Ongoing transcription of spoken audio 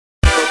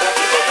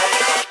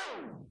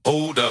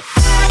Hold up.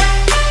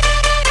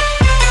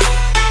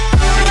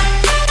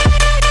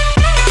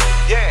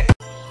 Yeah.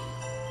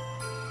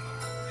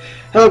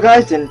 Hello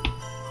guys, and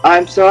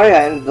I'm sorry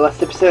I ended the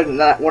last episode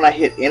not when I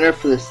hit enter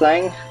for this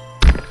thing.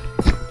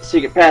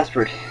 Secret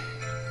password.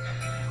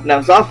 When I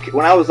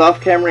was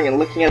off camera and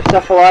looking at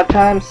stuff a lot of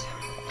times,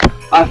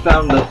 I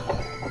found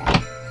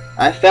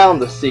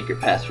the secret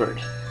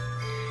password.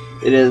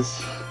 It is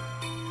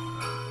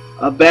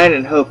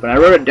Abandoned Hope, and I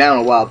wrote it down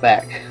a while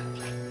back.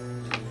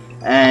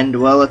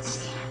 And well,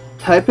 let's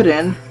type it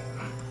in.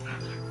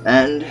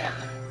 And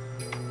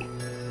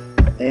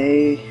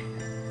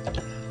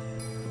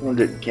we'll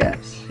do it in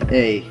caps.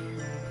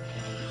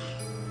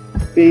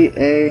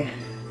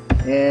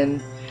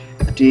 ABANDON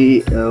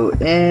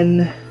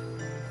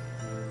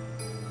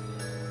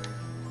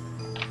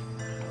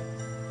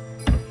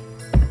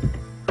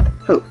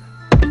Hope.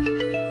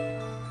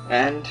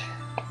 And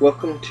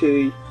welcome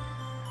to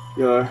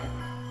your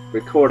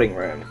recording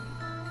room.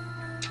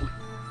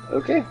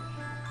 Okay.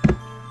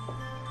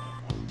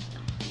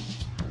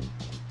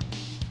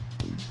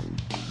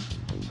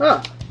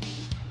 Huh.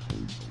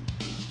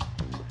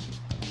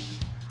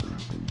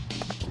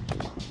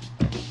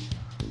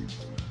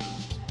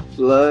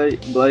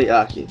 Bloody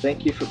Aki.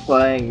 Thank you for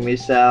playing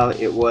Misao.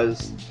 It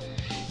was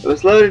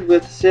loaded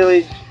with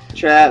silly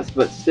traps,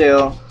 but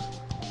still,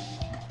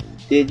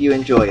 did you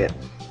enjoy it?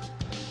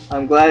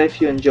 I'm glad if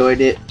you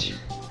enjoyed it.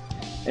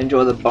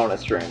 Enjoy the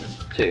bonus room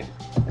too.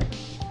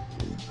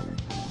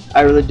 I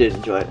really did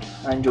enjoy it.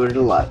 I enjoyed it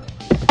a lot.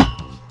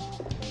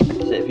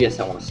 Save. Yes,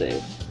 I want to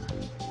save.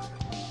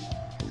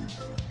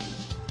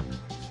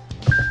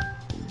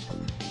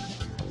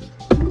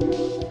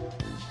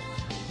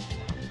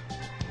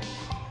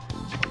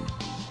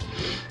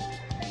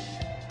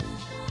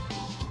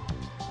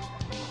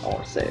 I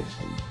want to save.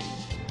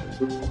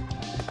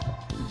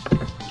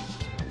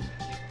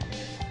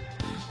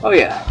 Oh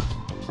yeah.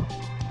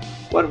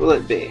 What will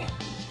it be?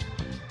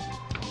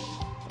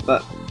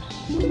 But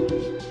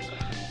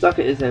Sokka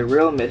is a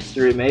real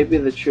mystery. Maybe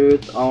the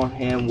truth on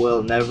him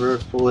will never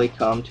fully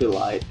come to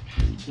light.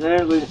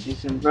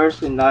 He's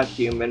inversely not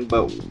human,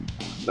 but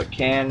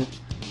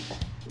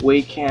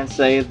we can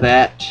say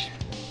that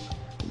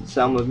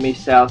some of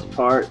Misao's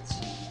parts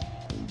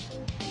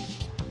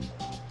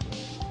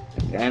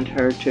and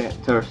her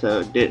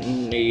torso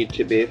didn't need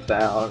to be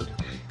found.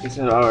 He's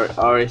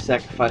already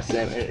sacrificed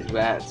them in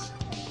advance.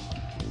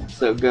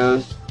 So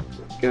goes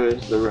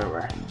the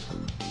rumor.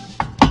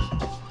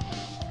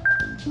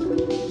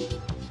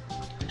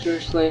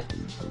 Seriously,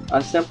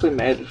 I simply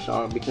made a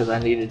song because I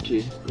needed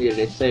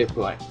a save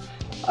point.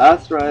 I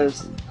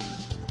authorized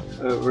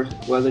over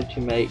whether to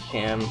make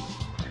him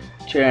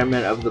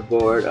chairman of the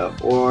board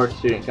or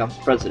student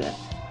council president.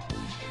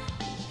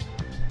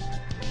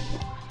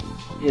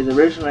 His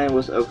original name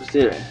was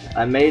Okuzira.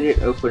 I made it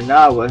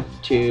Okinawa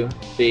to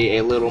be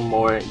a little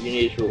more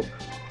unusual.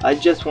 I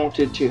just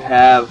wanted to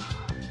have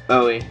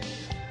Bowie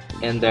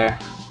in there.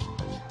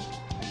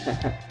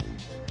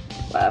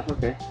 Laugh,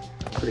 okay.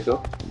 Pretty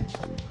cool.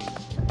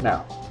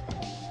 Now,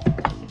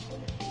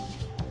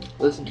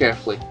 listen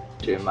carefully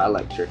to my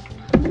lecture.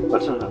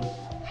 What's on them?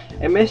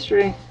 A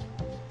mystery,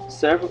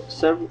 several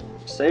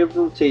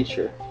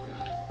teacher,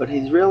 but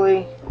he's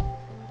really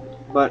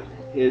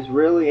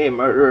a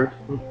murderer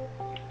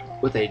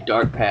with a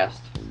dark past.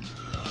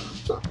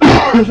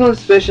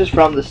 Suspicious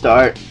from the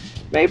start.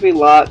 Maybe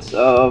lots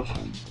of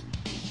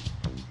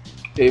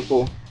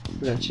people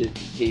mentioned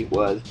he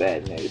was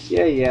bad news.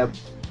 Yeah,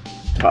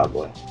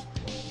 probably.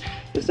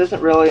 This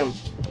doesn't really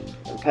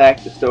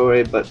impact the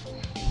story, but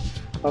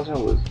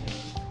Thompson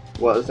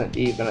wasn't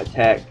even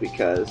attacked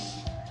because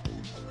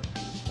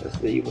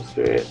the evil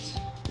spirits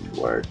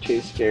were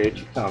too scary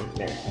to come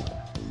near him.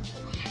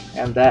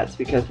 And that's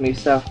because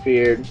Misao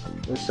feared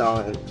the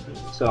song.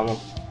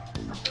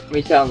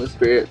 Misao and the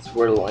spirits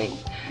were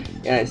linked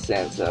in a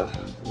sense of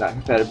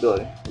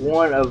non-compatibility.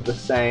 One of the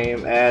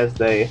same as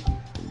they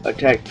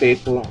attacked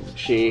people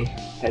she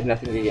had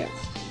nothing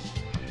against.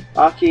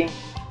 Aki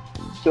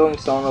killing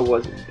Sona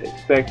was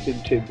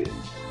expected to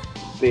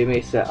be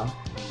Misao.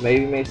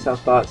 Maybe Misao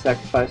thought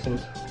sacrificing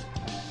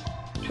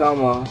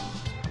Toma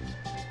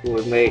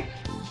would make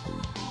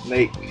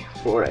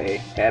for a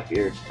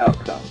happier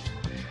outcome.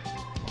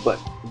 But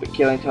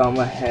killing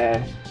Toma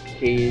had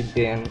he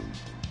been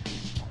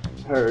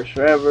hers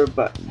forever,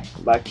 but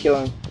by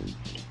killing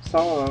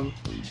Sona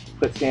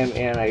puts him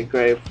in a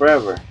grave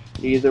forever.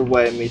 Either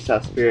way,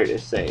 Misao's spirit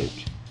is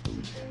saved.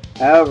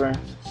 However,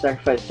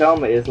 sacrifice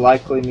Toma is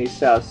likely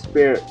Misao's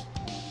spirit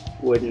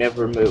would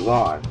never move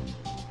on.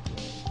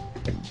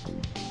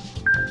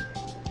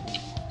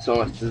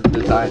 So it's the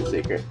design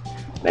secret.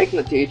 Making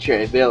the teacher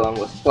a villain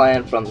was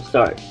planned from the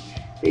start.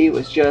 He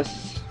was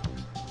just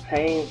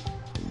plain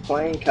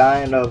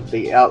kind of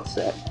the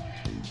outset,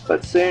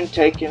 but soon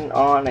taking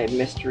on a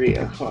mystery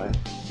of one.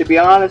 To be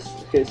honest,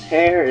 his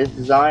hair is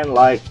designed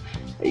like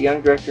a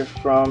young director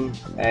from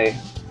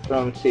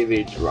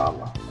TV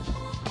drama.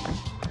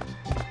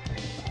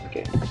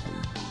 Okay.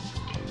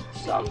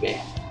 Zombie.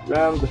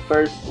 The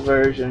first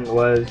version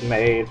was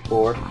made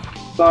for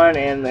fun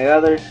in the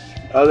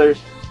other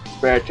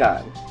spare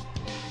time.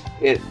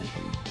 It's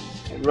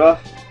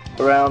rough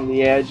around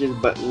the edges,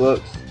 but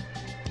looks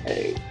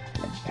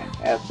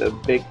at the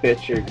big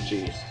picture.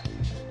 Jeez.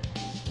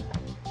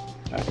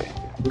 Okay.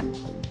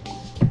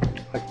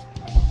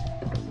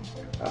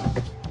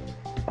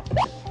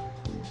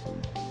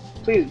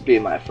 Please be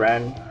my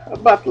friend.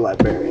 About the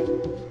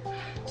librarian.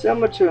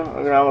 Similar to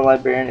a normal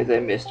librarian is a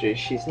mystery.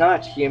 She's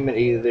not human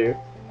either.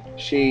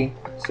 She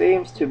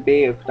seems to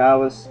be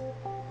Okinawa's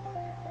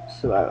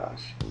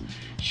survivors.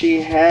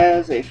 She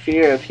has a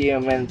fear of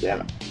humans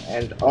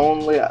and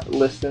only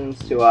listens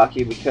to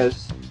Aki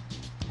because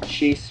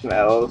she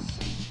smells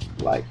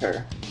like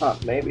her. Huh,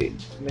 maybe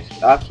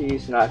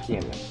Aki's not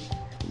human.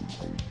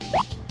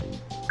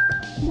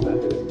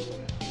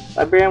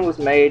 Librarian was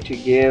made to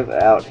give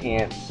out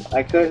hints.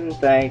 I couldn't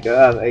think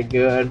of a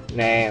good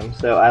name,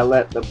 so I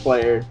let the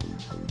player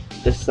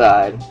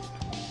decide.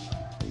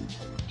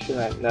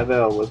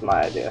 Novelle was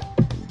my idea.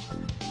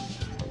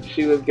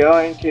 She was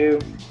going to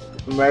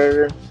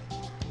murder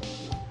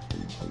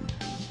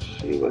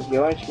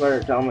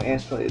Toma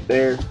instantly.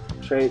 There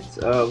traits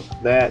of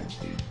that.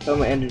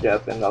 Toma ended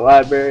up in the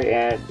library,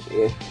 and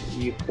if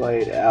you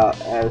played out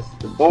as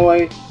the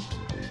boy,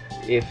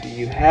 if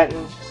you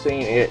hadn't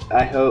seen it,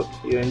 I hope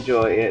you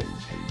enjoy it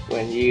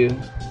when you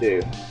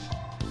do.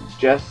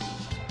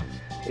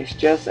 It's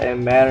just a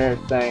matter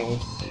of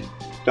things.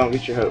 Don't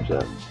get your hopes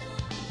up.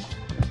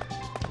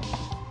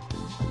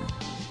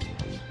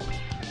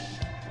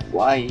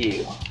 Why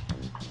you?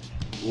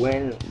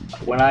 When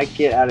I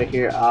get out of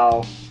here,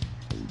 I'll.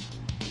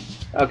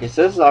 Okay,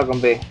 so this is all gonna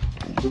be.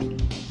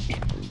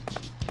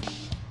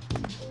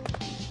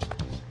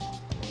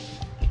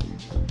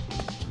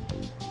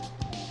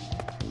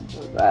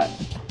 What's that?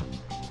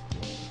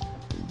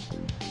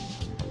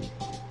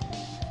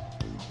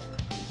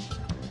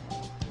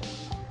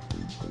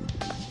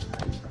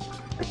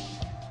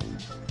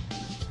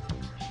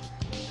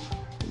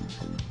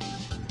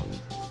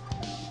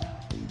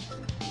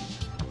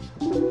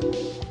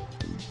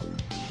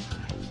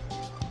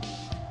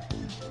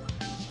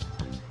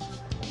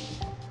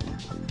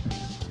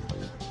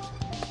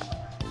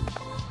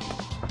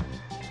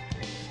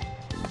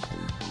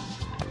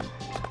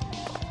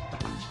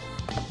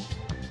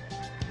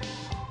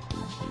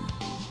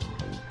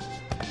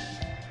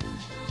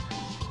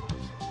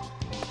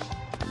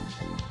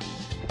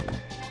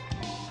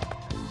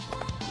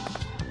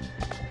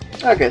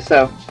 Okay,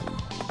 so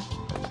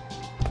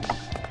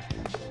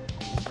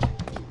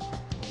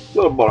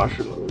little bonus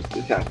removes.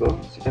 It's kind of cool.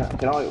 So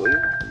can I leave?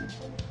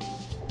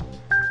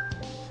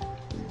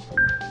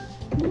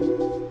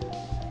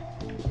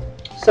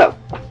 So,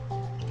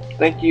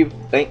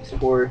 thanks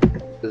for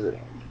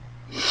visiting.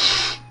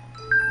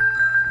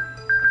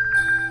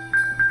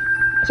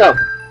 So,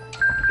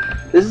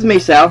 this is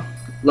Misao.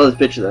 Love this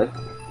picture though.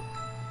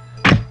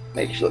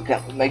 Makes you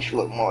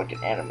look more like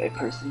an anime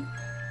person.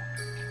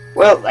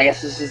 Well, I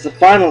guess this is the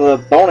final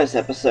bonus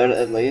episode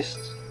at least.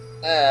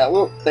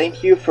 Well,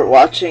 thank you for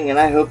watching, and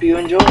I hope you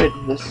enjoyed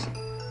this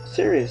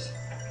series.